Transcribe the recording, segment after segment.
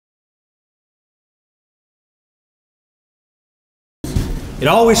It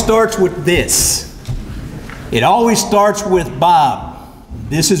always starts with this. It always starts with Bob.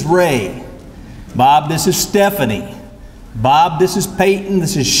 This is Ray. Bob, this is Stephanie. Bob, this is Peyton.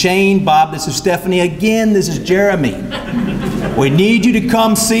 This is Shane. Bob, this is Stephanie again. This is Jeremy. We need you to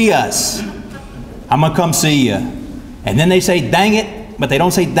come see us. I'm going to come see you. And then they say, dang it. But they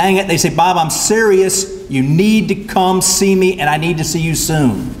don't say, dang it. They say, Bob, I'm serious. You need to come see me, and I need to see you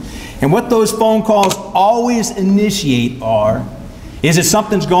soon. And what those phone calls always initiate is that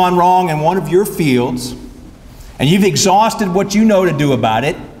something's gone wrong in one of your fields, and you've exhausted what you know to do about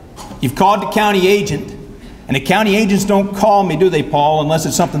it. You've called the county agent, and the county agents don't call me, do they, Paul, unless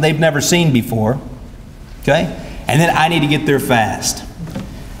it's something they've never seen before. Okay? And then I need to get there fast.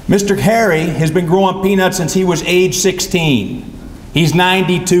 Mr. Harry has been growing peanuts since he was age 16. He's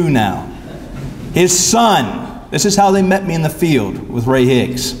 92 now. His son, this is how they met me in the field with Ray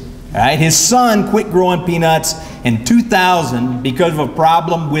Hicks. All right? His son quit growing peanuts in 2000 because of a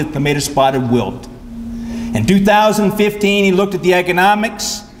problem with tomato spotted wilt. In 2015, he looked at the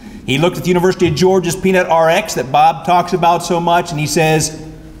economics. He looked at the University of Georgia's Peanut RX that Bob talks about so much, and he says,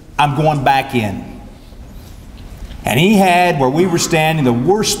 I'm going back in. And he had, where we were standing, the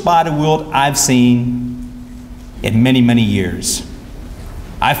worst spotted wilt I've seen in many, many years.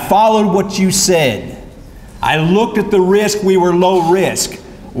 I followed what you said. I looked at the risk. We were low risk.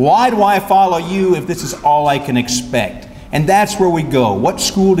 Why do I follow you if this is all I can expect? And that's where we go. What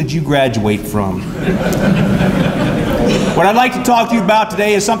school did you graduate from? What I'd like to talk to you about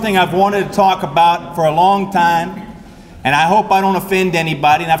today is something I've wanted to talk about for a long time, and I hope I don't offend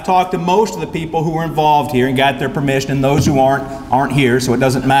anybody. And I've talked to most of the people who were involved here and got their permission, and those who aren't here, so it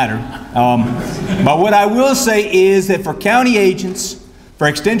doesn't matter. But what I will say is that for county agents, for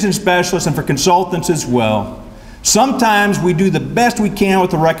extension specialists, and for consultants as well, sometimes we do the best we can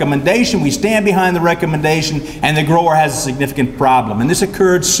with the recommendation, we stand behind the recommendation, and the grower has a significant problem. And this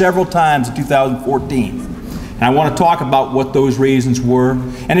occurred several times in 2014. And I want to talk about what those reasons were.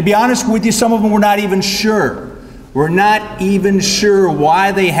 And to be honest with you, some of them we're not even sure. We're not even sure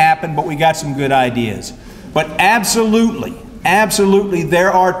why they happened, but we got some good ideas. But absolutely, absolutely,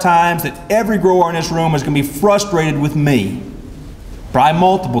 there are times that every grower in this room is going to be frustrated with me. Probably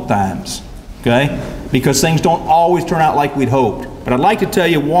multiple times. Okay? Because things don't always turn out like we'd hoped. But I'd like to tell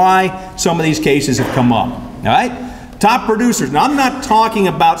you why some of these cases have come up. All right? Top producers. Now, I'm not talking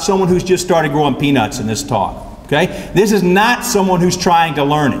about someone who's just started growing peanuts in this talk. Okay? This is not someone who's trying to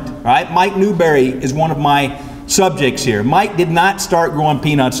learn it. Right? Mike Newberry is one of my subjects here. Mike did not start growing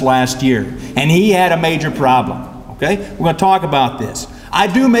peanuts last year, and he had a major problem. Okay? We're going to talk about this. I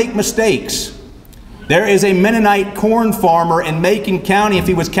do make mistakes. There is a Mennonite corn farmer in Macon County. If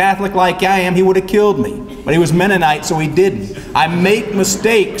he was Catholic like I am, he would have killed me. But he was Mennonite, so he didn't. I make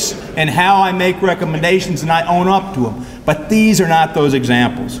mistakes in how I make recommendations, and I own up to them. But these are not those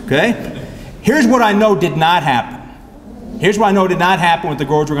examples, okay? Here's what I know did not happen. Here's what I know did not happen with the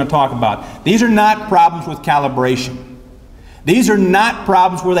growers we're going to talk about. These are not problems with calibration. These are not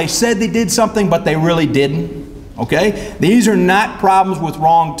problems where they said they did something, but they really didn't. Okay? These are not problems with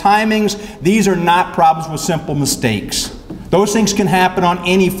wrong timings. These are not problems with simple mistakes. Those things can happen on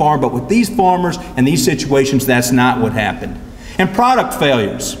any farm, but with these farmers and these situations, that's not what happened. And product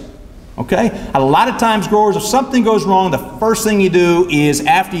failures. Okay? A lot of times, growers, if something goes wrong, the first thing you do is,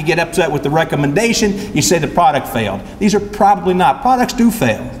 after you get upset with the recommendation, you say the product failed. These are probably not. Products do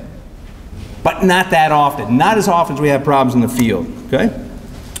fail. But not that often. Not as often as we have problems in the field. Okay?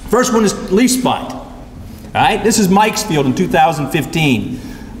 First one is leaf spot. All right, this is Mike's field in 2015.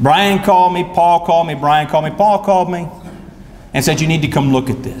 Brian called me, Paul called me, Brian called me, Paul called me, and said, you need to come look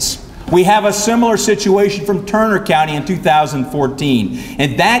at this. We have a similar situation from Turner County in 2014,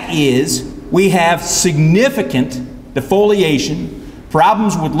 and that is we have significant defoliation,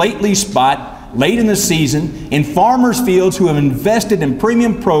 problems with late leaf spot, late in the season, in farmers' fields who have invested in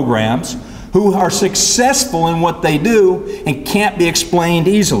premium programs, who are successful in what they do and can't be explained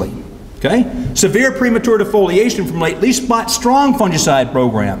easily. Okay? Severe premature defoliation from late leaf spot, strong fungicide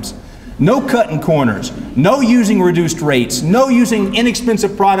programs. No cutting corners. No using reduced rates. No using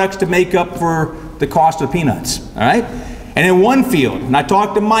inexpensive products to make up for the cost of peanuts. All right? And in one field, and I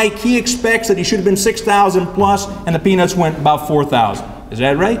talked to Mike, he expects that he should have been 6,000 plus, and the peanuts went about 4,000. Is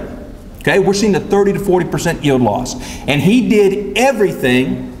that right? Okay? We're seeing a 30 to 40% yield loss. And he did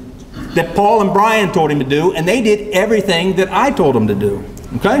everything that Paul and Brian told him to do, and they did everything that I told them to do.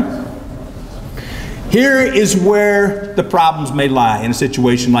 Okay? Here is where the problems may lie in a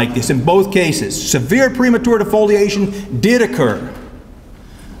situation like this. In both cases, severe premature defoliation did occur.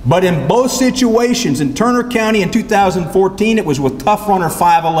 But in both situations, in Turner County in 2014, it was with Tough Runner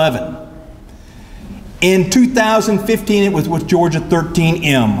 511. In 2015, it was with Georgia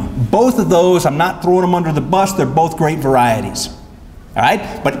 13M. Both of those, I'm not throwing them under the bus, they're both great varieties. All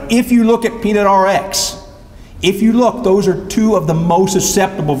right? But if you look at Peanut RX, if you look, those are two of the most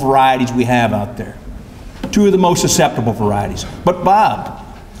susceptible varieties we have out there. Two of the most susceptible varieties. But Bob,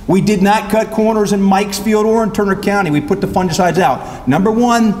 we did not cut corners in Mikesfield or in Turner County. We put the fungicides out. Number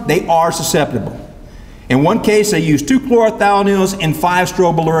one, they are susceptible. In one case, they used 2 chlorothalonils and 5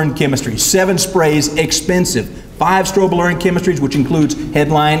 strobilurin chemistries. 7 sprays, expensive. 5 strobilurin chemistries, which includes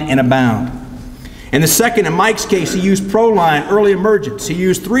Headline and Abound. In the second, in Mike's case, he used Proline, early emergence. He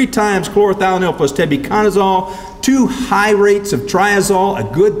used 3 times chlorothalonil plus tebuconazole, 2 high rates of triazole,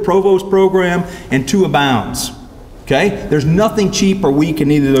 a good Provost program, and 2 Abounds. Okay? There's nothing cheap or weak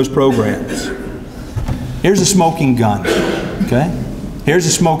in either of those programs. Here's a smoking gun. Okay? Here's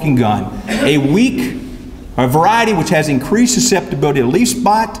a smoking gun. A variety which has increased susceptibility to leaf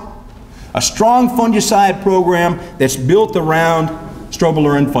spot, a strong fungicide program that's built around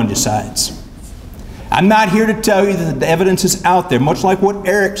strobilurin fungicides. I'm not here to tell you that the evidence is out there. Much like what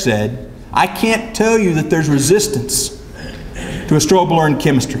Eric said, I can't tell you that there's resistance to a strobilurin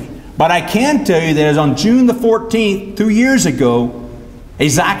chemistry. But I can tell you that as on June the 14th, 2 years ago,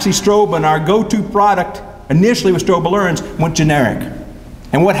 azoxystrobin, our go-to product, initially with strobilurins, went generic.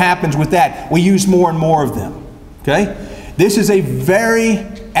 And what happens with that? We use more and more of them. Okay? This is a very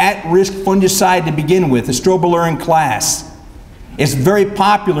at-risk fungicide to begin with, the strobilurin class. It's very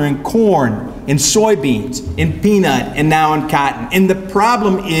popular in corn, in soybeans, in peanut, and now in cotton. And the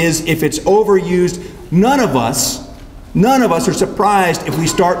problem is, if it's overused, none of us are surprised if we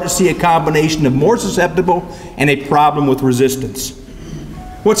start to see a combination of more susceptible and a problem with resistance.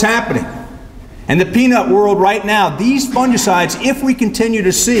 What's happening? In the peanut world right now, these fungicides, if we continue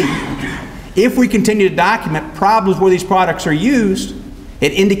to document problems where these products are used,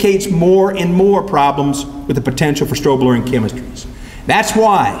 it indicates more and more problems with the potential for strobilurin chemistries. That's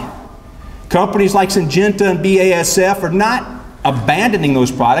why companies like Syngenta and BASF are not abandoning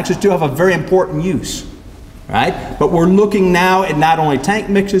those products. They still have a very important use. Right? But we're looking now at not only tank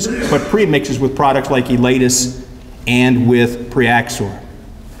mixes, but pre-mixes with products like Elatus and with Preaxor.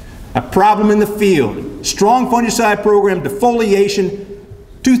 A problem in the field. Strong fungicide program, defoliation,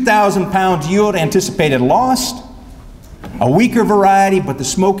 2,000 pounds yield anticipated lost. A weaker variety, but the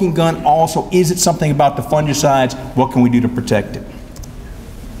smoking gun also, is it something about the fungicides? What can we do to protect it?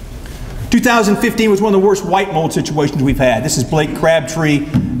 2015 was one of the worst white mold situations we've had. This is Blake Crabtree,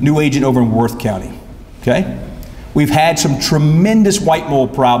 new agent over in Worth County. Okay? We've had some tremendous white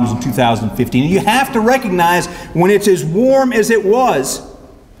mold problems in 2015. And you have to recognize when it's as warm as it was,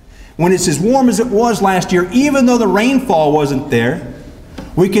 last year, even though the rainfall wasn't there,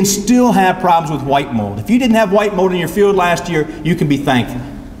 we can still have problems with white mold. If you didn't have white mold in your field last year, you can be thankful.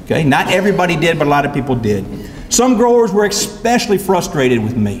 Okay? Not everybody did, but a lot of people did. Some growers were especially frustrated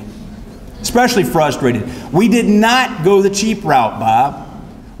with me. Especially frustrated. We did not go the cheap route, Bob.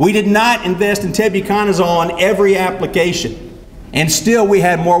 We did not invest in tebuconazole on every application. And still we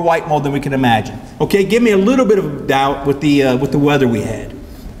had more white mold than we could imagine. Okay, give me a little bit of doubt with the weather we had.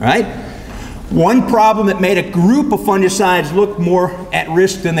 All right? One problem that made a group of fungicides look more at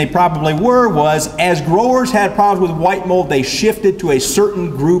risk than they probably were was, as growers had problems with white mold, they shifted to a certain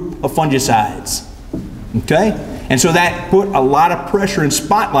group of fungicides. Okay? And so that put a lot of pressure and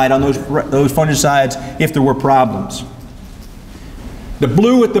spotlight on those fungicides if there were problems. The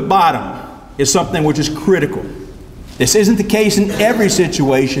blue at the bottom is something which is critical. This isn't the case in every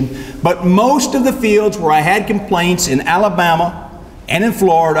situation, but most of the fields where I had complaints in Alabama and in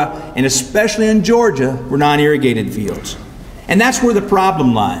Florida, and especially in Georgia, were non-irrigated fields. And that's where the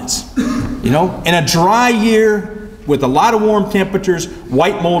problem lies. You know, in a dry year with a lot of warm temperatures,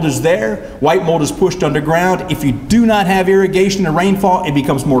 white mold is there. White mold is pushed underground. If you do not have irrigation and rainfall, it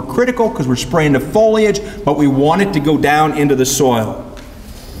becomes more critical because we're spraying the foliage, but we want it to go down into the soil.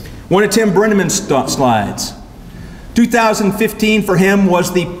 One of Tim Brenneman's slides. 2015 for him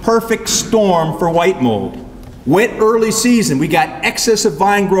was the perfect storm for white mold. Wet early season, we got excess of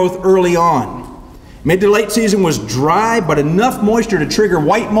vine growth early on. Mid to late season was dry, but enough moisture to trigger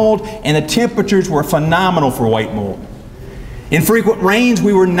white mold, and the temperatures were phenomenal for white mold. In frequent rains,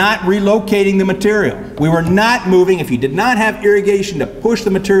 we were not relocating the material. We were not moving. If you did not have irrigation to push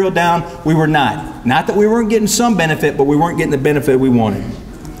the material down, we were not. Not that we weren't getting some benefit, but we weren't getting the benefit we wanted.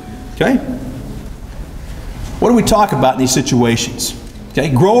 Okay? What do we talk about in these situations? Okay,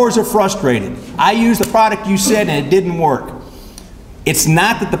 growers are frustrated. I used the product you said and it didn't work. It's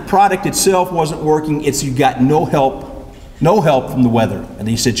not that the product itself wasn't working, it's you got no help from the weather in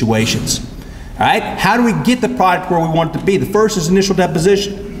these situations. All right, how do we get the product where we want it to be? The first is initial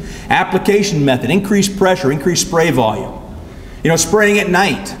deposition. Application method, increased pressure, increased spray volume. You know, spraying at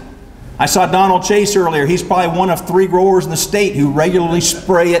night. I saw Donald Chase earlier. He's probably one of 3 growers in the state who regularly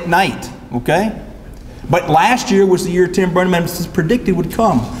spray at night, okay? But last year was the year Tim Brenneman predicted would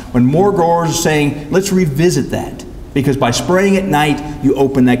come, when more growers are saying, let's revisit that. Because by spraying at night, you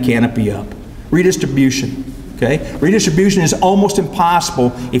open that canopy up. Redistribution, okay? Redistribution is almost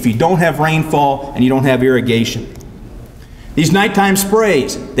impossible if you don't have rainfall and you don't have irrigation. These nighttime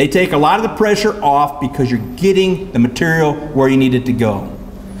sprays, they take a lot of the pressure off because you're getting the material where you need it to go.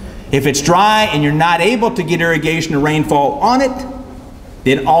 If it's dry and you're not able to get irrigation or rainfall on it,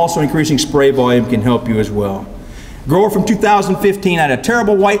 then also increasing spray volume can help you as well. Grower from 2015 had a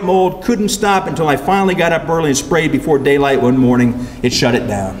terrible white mold, couldn't stop until I finally got up early and sprayed before daylight one morning. It shut it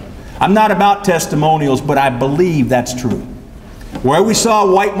down. I'm not about testimonials, but I believe that's true. Where we saw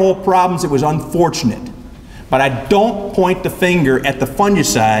white mold problems, it was unfortunate. But I don't point the finger at the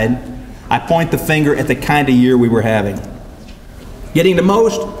fungicide, I point the finger at the kind of year we were having. Getting the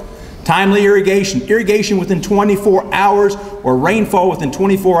most, timely irrigation. Irrigation within 24 hours or rainfall within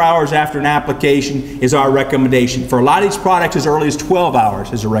 24 hours after an application is our recommendation. For a lot of these products, as early as 12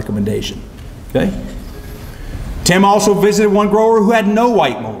 hours is a recommendation. Okay? Tim also visited one grower who had no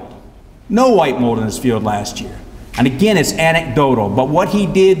white mold. No white mold in his field last year. And again, it's anecdotal, but what he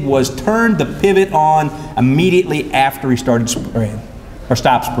did was turn the pivot on immediately after he started spraying, or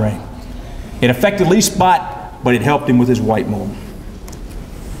stopped spraying. It affected leaf spot, but it helped him with his white mold.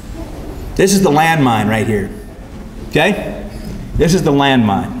 This is the landmine right here, okay? This is the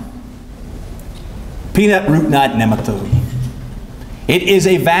landmine. Peanut root knot nematode. It is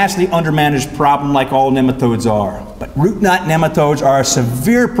a vastly undermanaged problem like all nematodes are, but root knot nematodes are a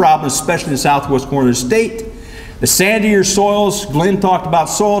severe problem, especially in the southwest corner of the state. The sandier soils, Glenn talked about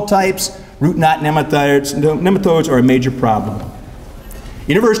soil types, root knot nematodes are a major problem.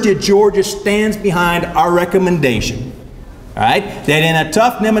 University of Georgia stands behind our recommendation, all right, that in a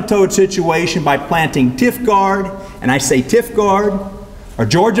tough nematode situation by planting Tifgard, and I say Tifgard, or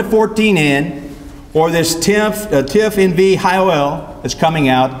Georgia 14N, or this TIF-NV High-OL that's coming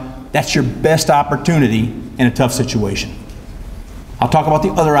out, that's your best opportunity in a tough situation. I'll talk about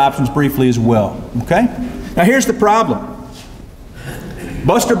the other options briefly as well, okay? Now here's the problem.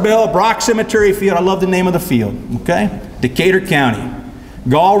 Buster Bell, Brock Cemetery Field, I love the name of the field, okay? Decatur County.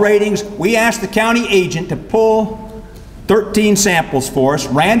 Gall ratings, we asked the county agent to pull 13 samples for us,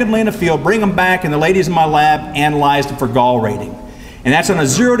 randomly in the field, bring them back, and the ladies in my lab analyzed them for gall rating. And that's on a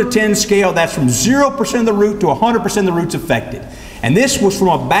 0 to 10 scale. That's from 0% of the root to 100% of the roots affected. And this was from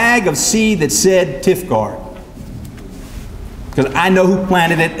a bag of seed that said Tifgard. Because I know who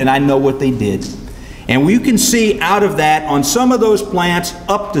planted it and I know what they did. And you can see out of that, on some of those plants,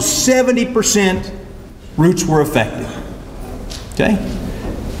 up to 70% roots were affected. Okay?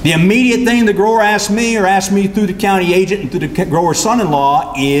 The immediate thing the grower asked me, or asked me through the county agent and through the grower's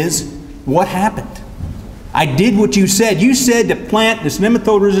son-in-law, is what happened? I did what you said. You said to plant this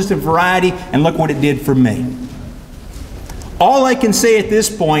nematode-resistant variety, and look what it did for me. All I can say at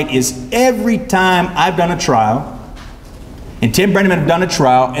this point is every time I've done a trial, and Tim Brenneman have done a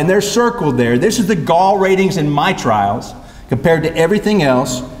trial, and they're circled there. This is the gall ratings in my trials compared to everything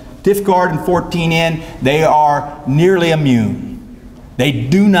else. Tifgard and 14N, they are nearly immune. They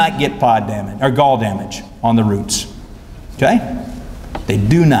do not get pod damage or gall damage on the roots. Okay? They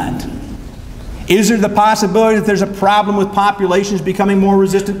do not. Is there the possibility that there's a problem with populations becoming more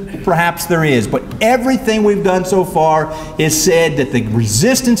resistant? Perhaps there is. But everything we've done so far has said that the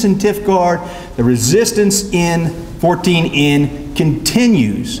resistance in Tifgard, the resistance in 14N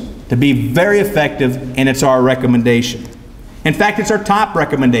continues to be very effective, and it's our recommendation. In fact, it's our top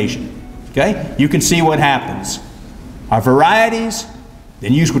recommendation. Okay? You can see what happens. Our varieties,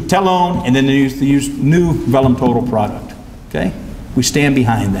 then use Quitelone, and then use new Vellum Total product. Okay? We stand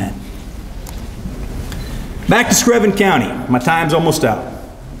behind that. Back to Screven County. My time's almost out.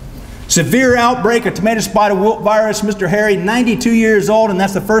 Severe outbreak of tomato spotted wilt virus. Mr. Harry, 92 years old, and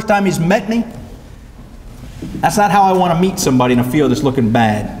that's the first time he's met me. That's not how I want to meet somebody in a field that's looking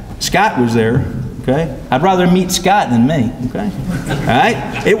bad. Scott was there, okay? I'd rather meet Scott than me, okay? All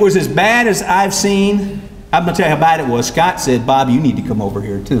right? It was as bad as I've seen. I'm going to tell you how bad it was. Scott said, Bob, you need to come over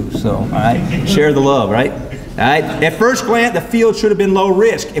here too. So, all right? Share the love, right? All right? At first glance, the field should have been low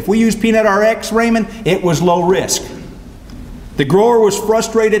risk. If we used Peanut RX, Raymond, it was low risk. The grower was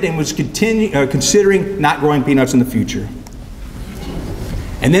frustrated and was considering not growing peanuts in the future.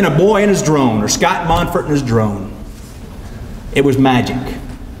 And then a boy in his drone, or Scott Monfort in his drone. It was magic,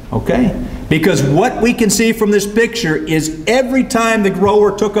 okay? Because what we can see from this picture is every time the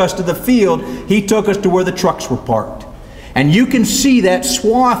grower took us to the field, he took us to where the trucks were parked. And you can see that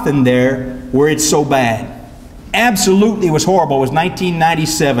swath in there where it's so bad. Absolutely, it was horrible. It was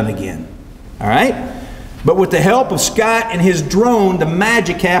 1997 again. All right? But with the help of Scott and his drone, the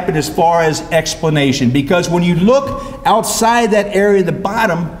magic happened as far as explanation. Because when you look outside that area at the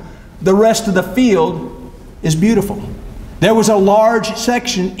bottom, the rest of the field is beautiful. There was a large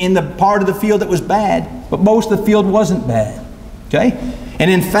section in the part of the field that was bad, but most of the field wasn't bad. Okay? And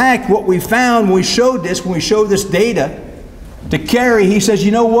in fact, what we found when we showed this data to Kerry, he says,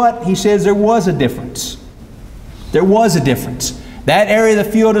 you know what? He says there was a difference. There was a difference. That area of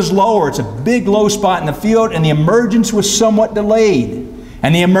the field is lower. It's a big low spot in the field, and the emergence was somewhat delayed.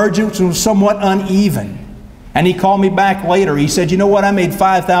 And the emergence was somewhat uneven. And he called me back later. He said, you know what? I made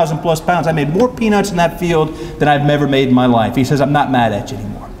 5,000 plus pounds. I made more peanuts in that field than I've ever made in my life. He says, I'm not mad at you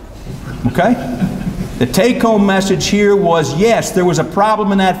anymore. Okay? The take-home message here was, yes, there was a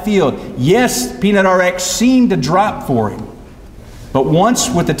problem in that field. Yes, Peanut RX seemed to drop for him. But once,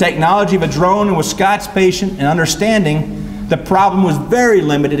 with the technology of a drone and with Scott's patience and understanding, the problem was very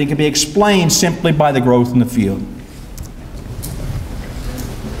limited and can be explained simply by the growth in the field.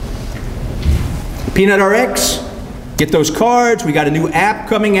 Peanut RX, get those cards. We got a new app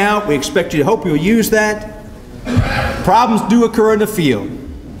coming out. We expect you to hope you'll use that. Problems do occur in the field.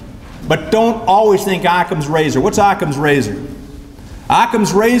 But don't always think Occam's razor. What's Occam's razor?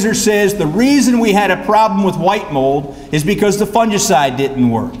 Occam's razor says the reason we had a problem with white mold is because the fungicide didn't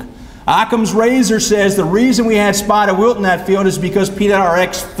work. Occam's razor says the reason we had spotted wilt in that field is because Peanut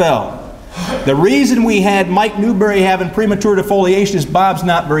RX fell. The reason we had Mike Newberry having premature defoliation is Bob's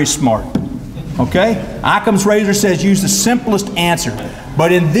not very smart. Okay? Occam's razor says use the simplest answer.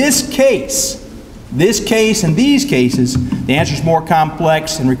 But in this case and these cases, the answer is more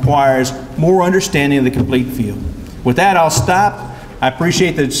complex and requires more understanding of the complete field. With that, I'll stop. I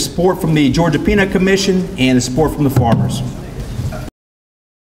appreciate the support from the Georgia Peanut Commission and the support from the farmers.